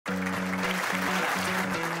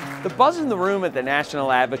The buzz in the room at the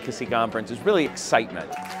National Advocacy Conference is really excitement.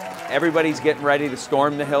 Everybody's getting ready to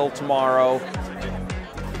storm the Hill tomorrow.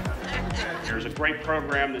 There's a great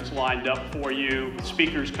program that's lined up for you,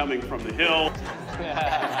 speakers coming from the Hill.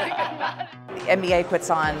 The NBA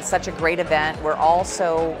puts on such a great event. We're all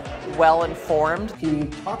so well informed. Can you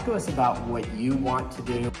talk to us about what you want to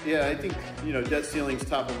do? Yeah, I think, debt ceiling's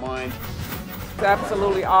top of mind. It's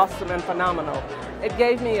absolutely awesome and phenomenal. It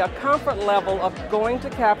gave me a comfort level of going to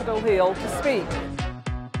Capitol Hill to speak.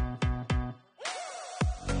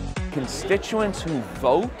 Constituents who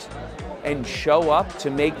vote and show up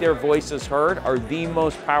to make their voices heard are the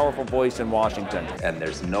most powerful voice in Washington. And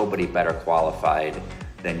there's nobody better qualified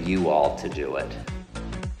than you all to do it.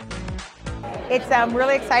 It's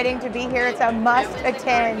really exciting to be here. It's a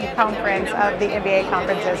must-attend conference of the NBA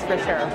conferences for sure.